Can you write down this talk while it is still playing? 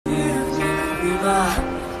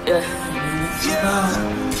Listen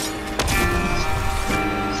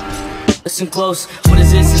close, what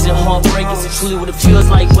is this? Is it heartbreak? Is it truly what it feels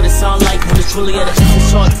like? What it sound like? What it's really at a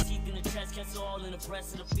short.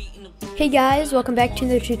 Hey guys, welcome back to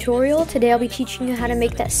the tutorial. Today I'll be teaching you how to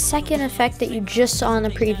make that second effect that you just saw in the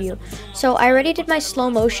preview. So I already did my slow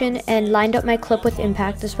motion and lined up my clip with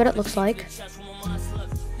impact. This is what it looks like.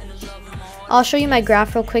 I'll show you my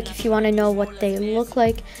graph real quick if you want to know what they look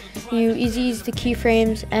like. You easy use the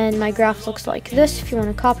keyframes and my graph looks like this if you want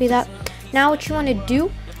to copy that. Now what you want to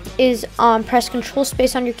do is press Control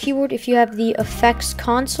Space on your keyboard if you have the effects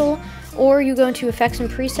console, or you go into effects and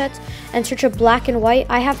presets and search a black and white.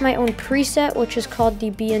 I have my own preset which is called the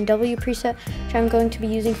B&W preset, which I'm going to be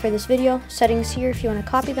using for this video. Settings here if you want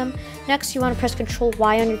to copy them. Next you want to press Control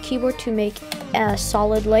Y on your keyboard to make a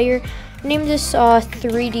solid layer. Name this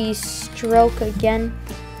 3D stroke again.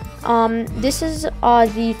 This is the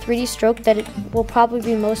 3D stroke that it will probably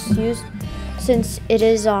be most used since it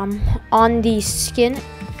is on the skin.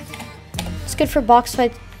 It's good for box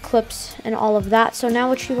fight clips and all of that. So now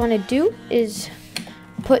what you want to do is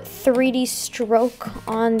put 3D stroke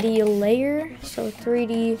on the layer. So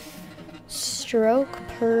 3D stroke,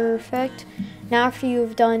 perfect. Now after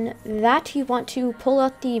you've done that, you want to pull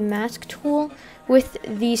out the mask tool with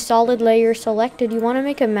the solid layer selected. You want to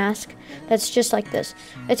make a mask that's just like this.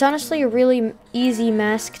 It's honestly a really easy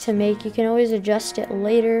mask to make. You can always adjust it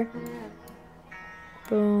later.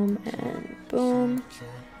 Boom and boom.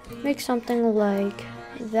 Make something like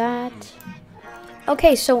that.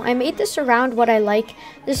 Okay, so I made this around what I like.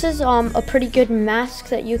 This is a pretty good mask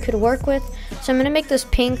that you could work with. So I'm gonna make this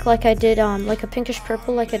pink like I did, like a pinkish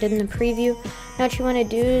purple like I did in the preview. Now what you want to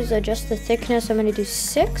do is adjust the thickness. I'm gonna do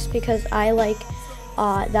 6 because I like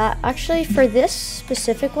that. Actually, for this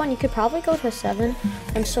specific one, you could probably go to 7.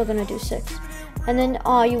 I'm still gonna do 6. And then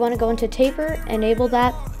you want to go into taper, enable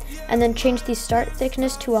that, and then change the start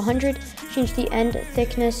thickness to 100. Change the end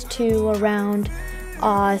thickness to around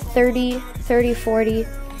 30, 40.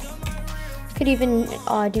 Could even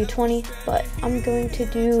do 20, but I'm going to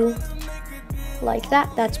do like that.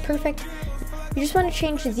 That's perfect. You just want to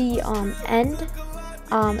change the end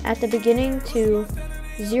at the beginning to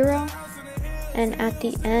 0, and at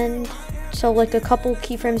the end, so like a couple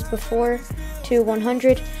keyframes before, to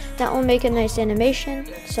 100. That will make a nice animation,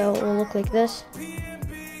 so it will look like this.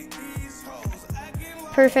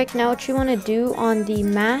 Perfect. Now what you want to do on the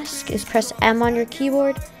mask is press M on your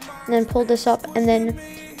keyboard and then pull this up, and then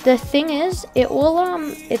the thing is it will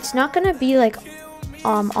it's not gonna be like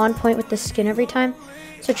on point with the skin every time.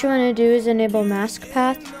 So what you want to do is enable mask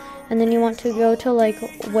path, and then you want to go to like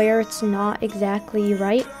where it's not exactly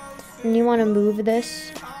right, and you want to move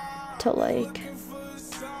this to like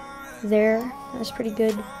there. That's pretty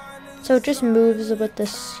good. So it just moves with the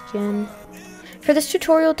skin. For this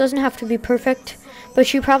tutorial, it doesn't have to be perfect,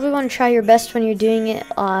 but you probably want to try your best when you're doing it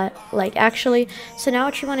like actually. So now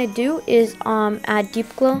what you want to do is add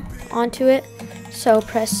deep glow onto it. So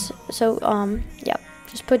just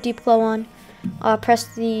put deep glow on. Press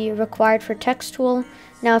the required for text tool.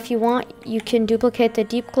 Now if you want, you can duplicate the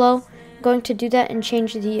deep glow. I'm going to do that and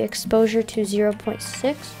change the exposure to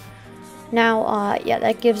 0.6. Now yeah,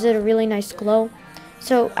 that gives it a really nice glow.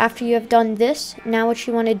 So after you have done this, now what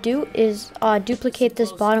you want to do is duplicate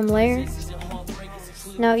this bottom layer.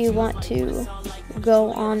 Now you want to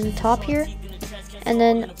go on top here, and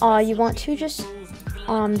then you want to just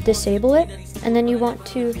disable it, and then you want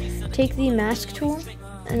to take the mask tool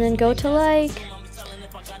and then go to like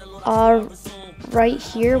right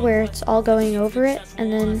here where it's all going over it,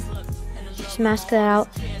 and then just mask that out.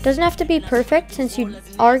 It doesn't have to be perfect since you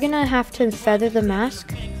are gonna have to feather the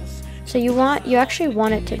mask. So you actually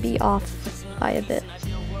want it to be off by a bit.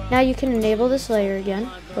 Now you can enable this layer again.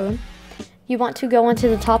 Boom. You want to go onto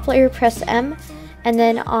the top layer, press M, and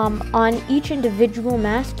then on each individual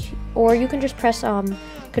mask, or you can just press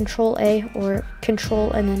Control A or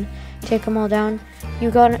Control and then take them all down.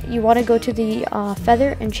 You want to go to the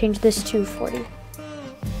feather and change this to 40.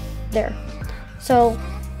 There. So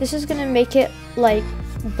this is gonna make it like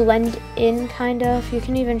blend in kind of. You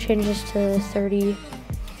can even change this to 30.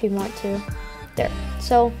 If you want to. There.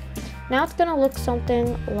 So now it's gonna look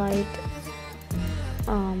something like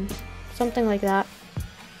that.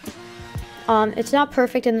 It's not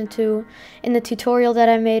perfect in the tutorial that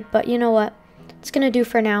I made, but you know what, it's gonna do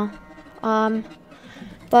for now.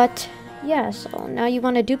 But yeah, so now you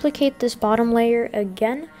want to duplicate this bottom layer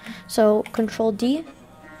again. So Control D,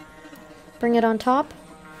 bring it on top.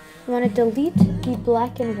 You want to delete the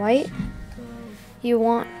black and white. You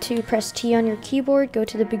want to press T on your keyboard, go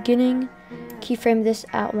to the beginning, keyframe this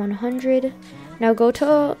at 100. Now go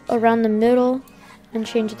to around the middle and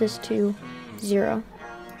change this to 0.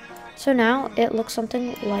 So now it looks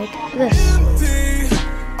something like this.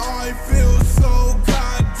 I feel so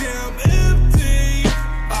goddamn empty.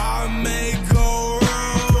 I may go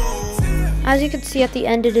wrong. As you can see at the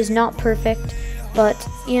end, it is not perfect, but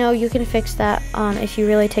you know, you can fix that if you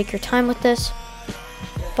really take your time with this.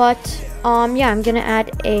 But yeah, I'm gonna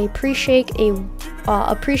add a pre-shake,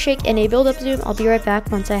 a pre-shake, and a build-up zoom. I'll be right back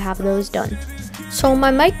once I have those done. So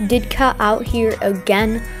my mic did cut out here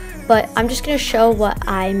again, but I'm just gonna show what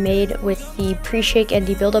I made with the pre-shake and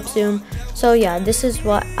the build-up zoom. So yeah, this is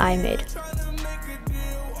what I made.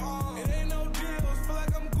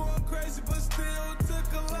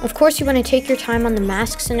 Of course, you want to take your time on the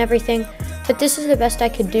masks and everything, but this is the best I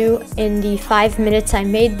could do in the 5 minutes I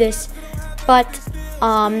made this. But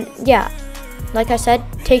yeah, like I said,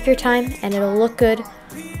 take your time and it'll look good.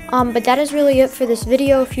 But that is really it for this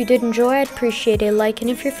video. If you did enjoy, I'd appreciate a like, and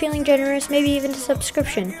if you're feeling generous, maybe even a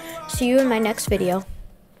subscription. See you in my next video.